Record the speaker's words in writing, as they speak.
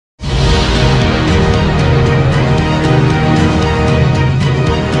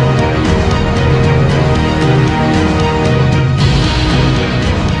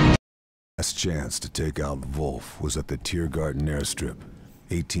Last chance to take out Wolf was at the Tiergarten airstrip,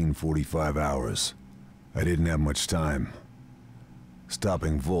 1845 hours. I didn't have much time.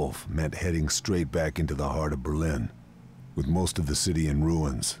 Stopping Wolf meant heading straight back into the heart of Berlin. With most of the city in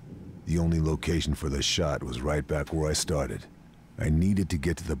ruins, the only location for the shot was right back where I started. I needed to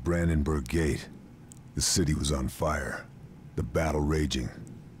get to the Brandenburg Gate. The city was on fire, the battle raging,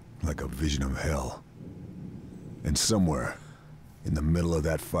 like a vision of hell. And somewhere, in the middle of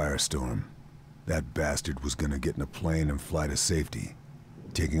that firestorm, that bastard was gonna get in a plane and fly to safety,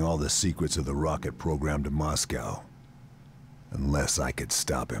 taking all the secrets of the rocket program to Moscow. Unless I could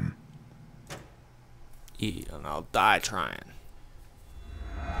stop him. And I'll die trying.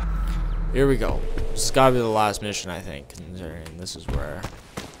 Here we go. This has gotta be the last mission, I think. Considering this is where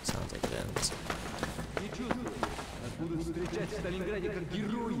it sounds like it ends.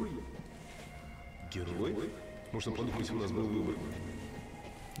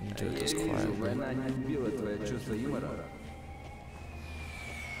 Do this quietly.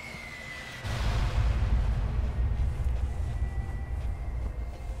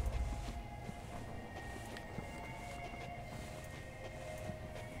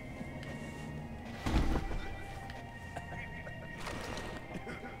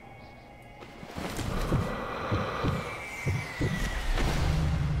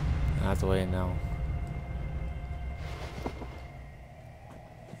 Not the way now.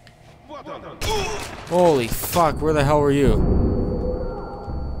 Holy fuck, where the hell were you?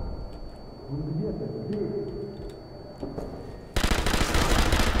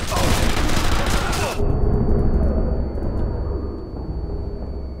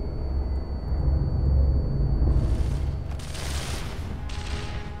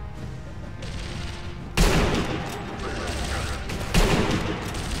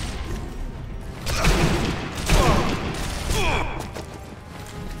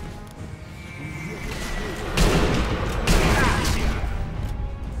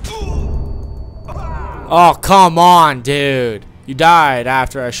 Oh, come on, dude. You died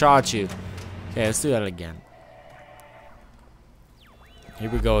after I shot you. Okay, let's do that again. Here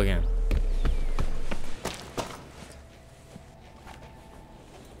we go again.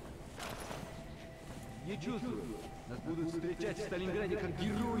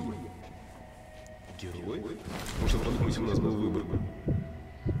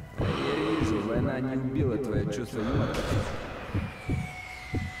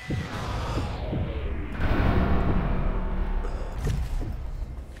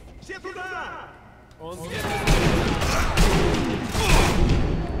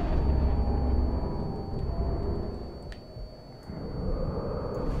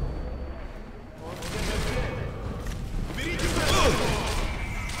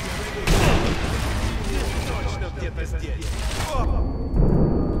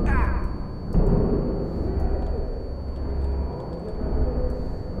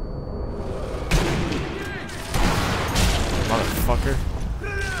 Motherfucker.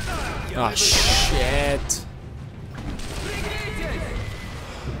 Oh shit.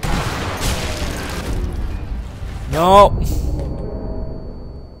 No.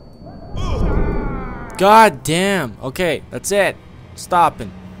 God damn. Okay, that's it.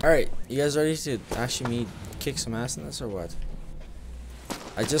 Stopping. Alright, you guys ready to actually me kick some ass in this or what?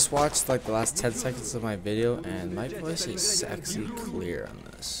 I just watched like the last 10 seconds of my video and my voice is sexy clear on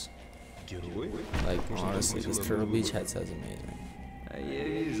this. Like honestly, this Turtle Beach headset is amazing.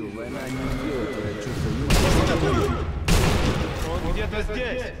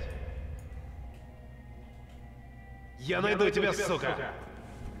 Я найду тебя, сука!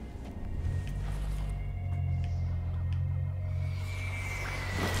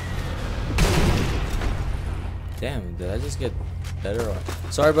 Damn, did I just get better? Or...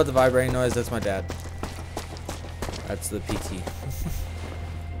 Sorry about the vibrating noise, that's my dad. That's the PT.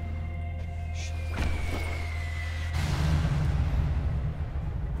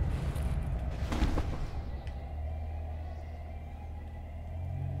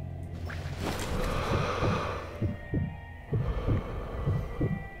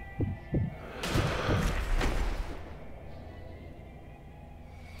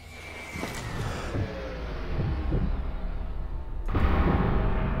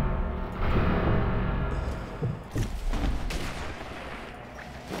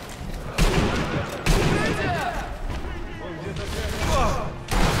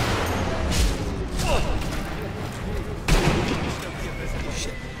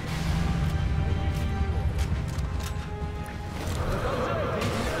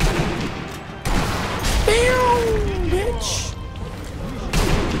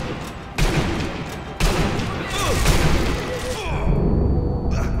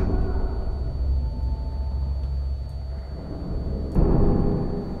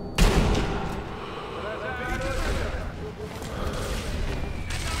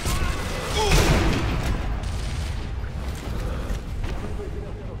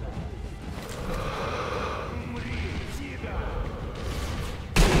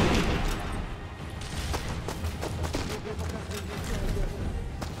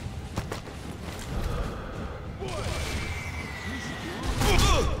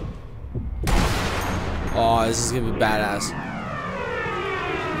 Oh, this is gonna be badass.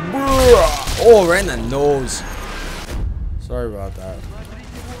 Oh, right in the nose. Sorry about that.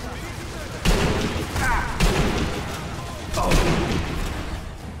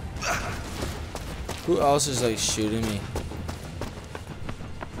 Who else is like shooting me?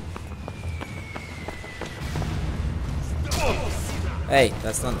 Hey,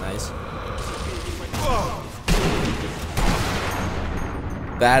 that's not nice.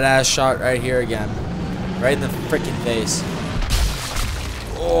 Badass shot right here again. Right in the freaking face.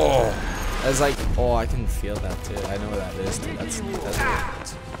 Oh, that's like, oh, I can feel that too. I know what that is too. That's what it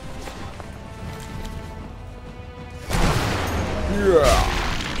is.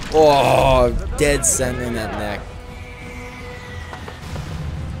 Yeah. Oh, dead center in that neck.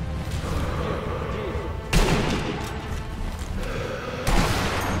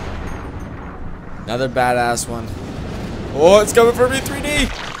 Another badass one. Oh, it's coming for me, 3D.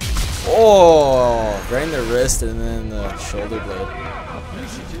 Oh, right in the wrist and then the shoulder blade.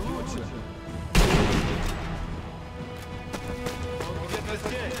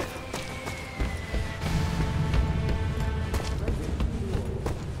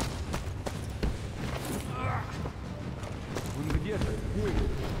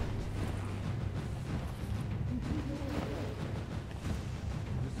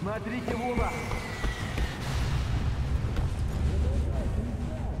 Смотрите в оба!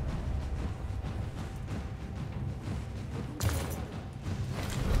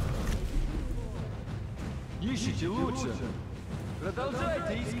 Ищите лучше!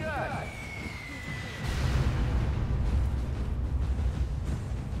 Продолжайте искать!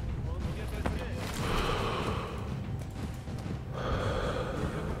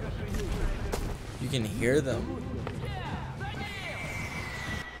 You can hear them.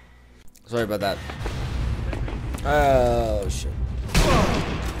 Sorry about that. Oh shit.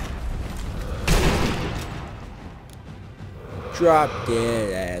 Drop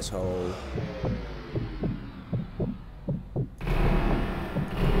dead, asshole.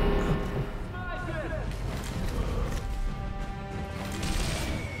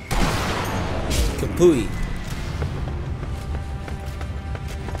 Kapooey.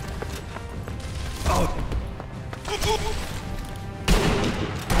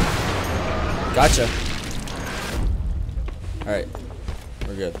 Gotcha. Alright.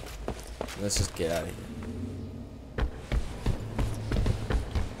 We're good. Let's just get out of here.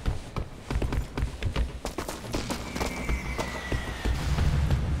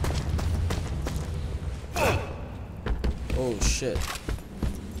 Oh shit.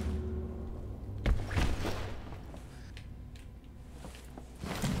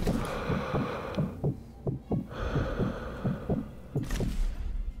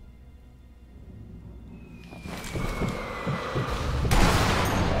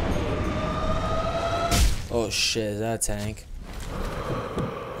 Oh shit, is that a tank?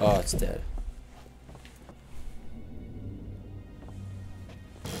 Oh, it's dead.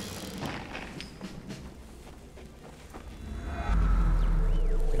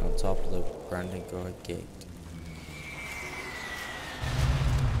 Get on top of the Brandenburg Gate.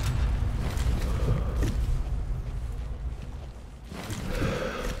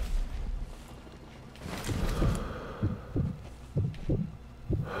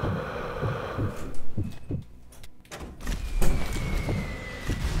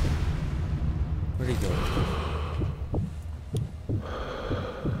 Where'd he go?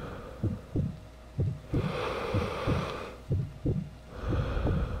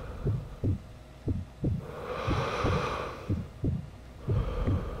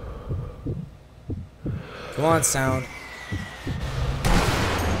 Come on, sound.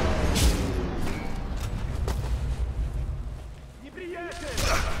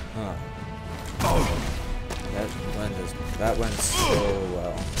 Huh. That went so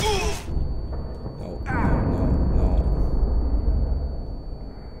well. No, no, no, no.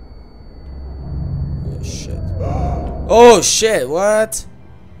 Oh shit. Oh shit, what?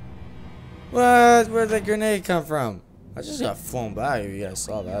 What? Where'd that grenade come from? I just got flown by. You guys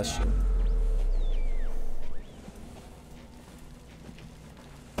saw that shit.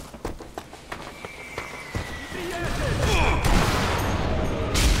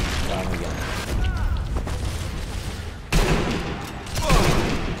 Got him again.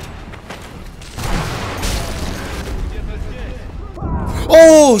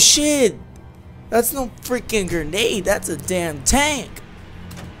 Oh shit! That's no freaking grenade, that's a damn tank!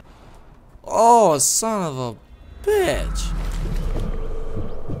 Oh, son of a bitch!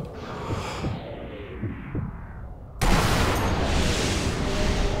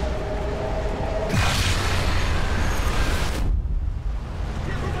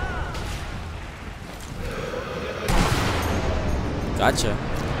 Gotcha.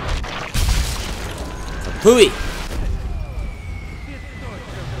 Pooey.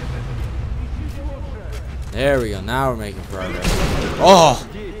 There we go. Now we're making progress. Oh!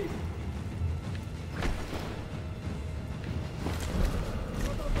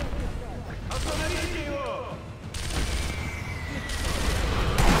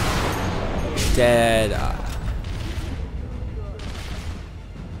 Dead.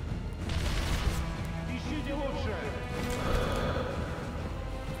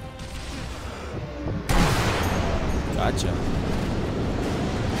 Gotcha.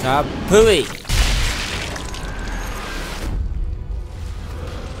 Kapooey.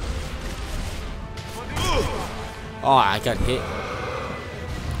 Oh, I got hit.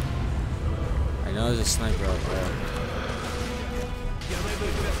 I know there's a sniper out there.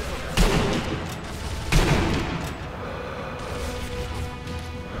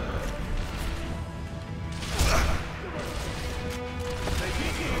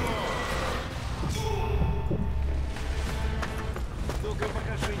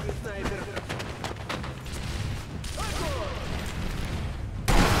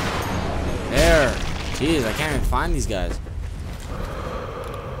 There. Jeez, I can't even find these guys.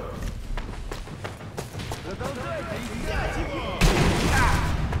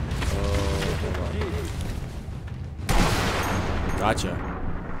 Gotcha.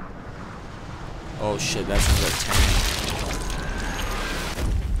 Oh shit, that's another tank.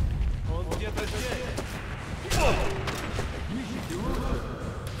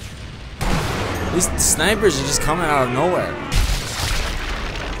 These snipers are just coming out of nowhere.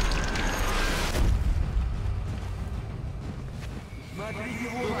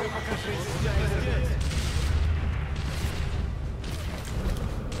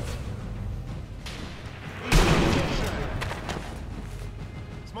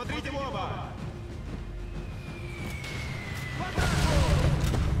 Смотрите в оба!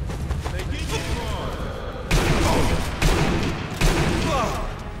 Найдите его!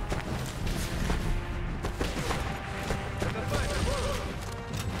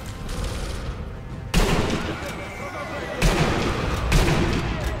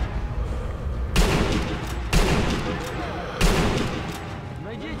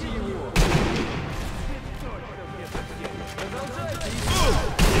 Найдите его!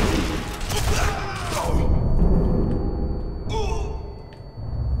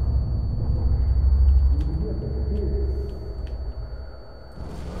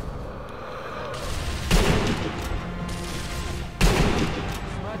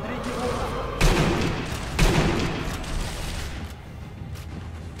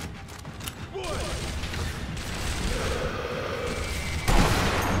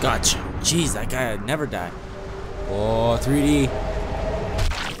 Gotcha. Jeez, that guy would never die. Oh, 3D.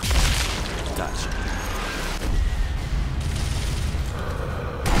 Gotcha.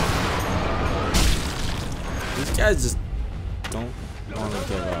 These guys just don't want to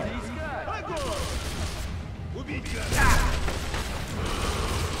give up.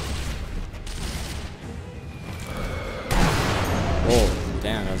 Oh,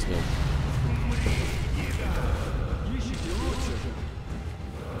 damn, that was good.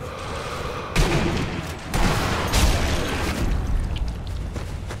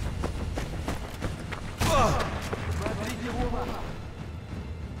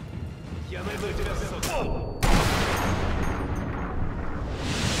 Я найду тебя, сука!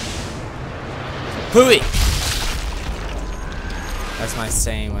 Kapooey! That's my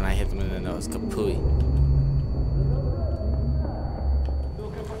saying when I hit them in the nose. Kapooey.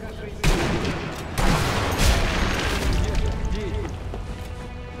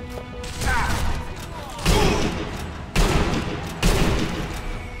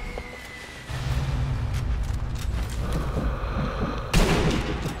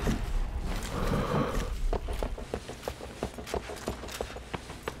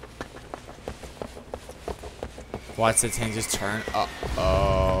 Watch the tank just turn.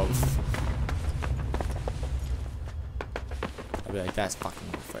 Uh-oh. I'll be like, that's fucking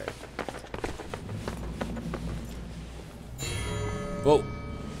unfair. Whoa.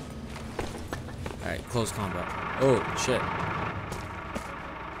 Alright, close combat. Oh, shit.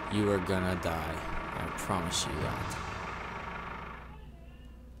 You are gonna die. I promise you that.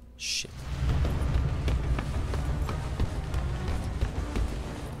 Shit.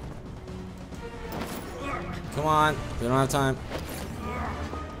 Come on, we don't have time.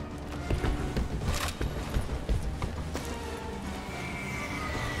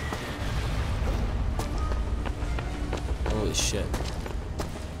 Holy shit.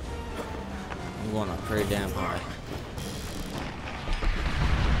 I'm going up pretty damn high.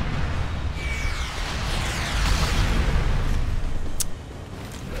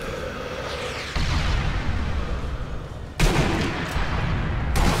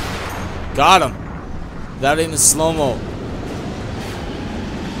 Got him. That ain't a slow-mo.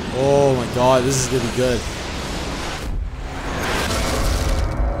 Oh my god, this is gonna be good.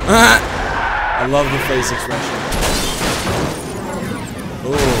 I love the face expression.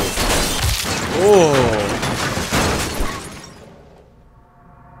 Oh. Oh.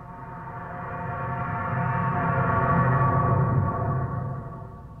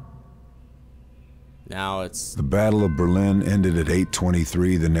 Now it's... The Battle of Berlin ended at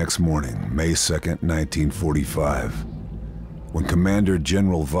 8:23 the next morning, May 2nd, 1945, when Commander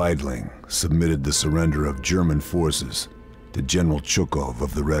General Weidling submitted the surrender of German forces to General Chukov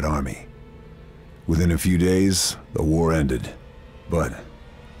of the Red Army. Within a few days, the war ended, but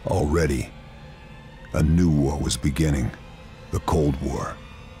already a new war was beginning, the Cold War,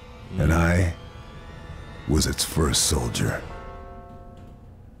 and I was its first soldier.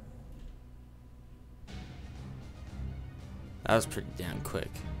 That was pretty damn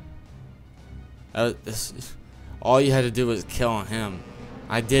quick. All you had to do was kill him.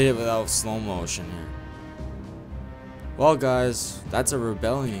 I did it without slow motion here. Well, guys, that's a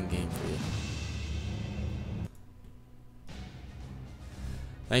rebellion game for you.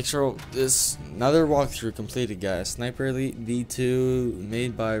 Thanks for this. Another walkthrough completed, guys. Sniper Elite V2,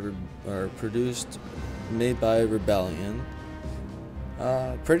 made by Rebellion.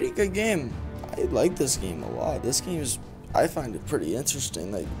 Pretty good game. I like this game a lot. This game is, I find it pretty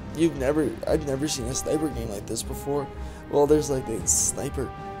interesting. Like I've never seen a sniper game like this before. Well, there's like a sniper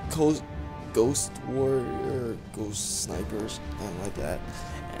ghost warrior, ghost snipers, and like that.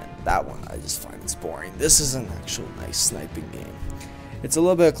 And that one, I just find it's boring. This is an actual nice sniping game. It's a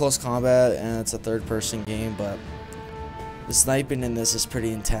little bit of close combat, and it's a third-person game, but the sniping in this is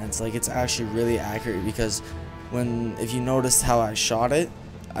pretty intense. Like, it's actually really accurate because if you noticed how I shot it,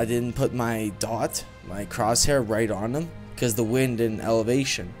 I didn't put my crosshair right on them because the wind and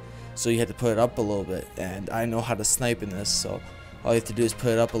elevation. So you had to put it up a little bit, and I know how to snipe in this, so all you have to do is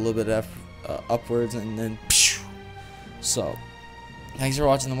put it up a little bit upwards, and then phew. So thanks for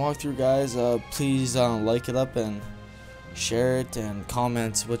watching the walkthrough, guys. Please like it up and share it and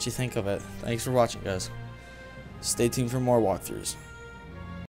comment what you think of it. Thanks for watching, guys. Stay tuned for more walkthroughs.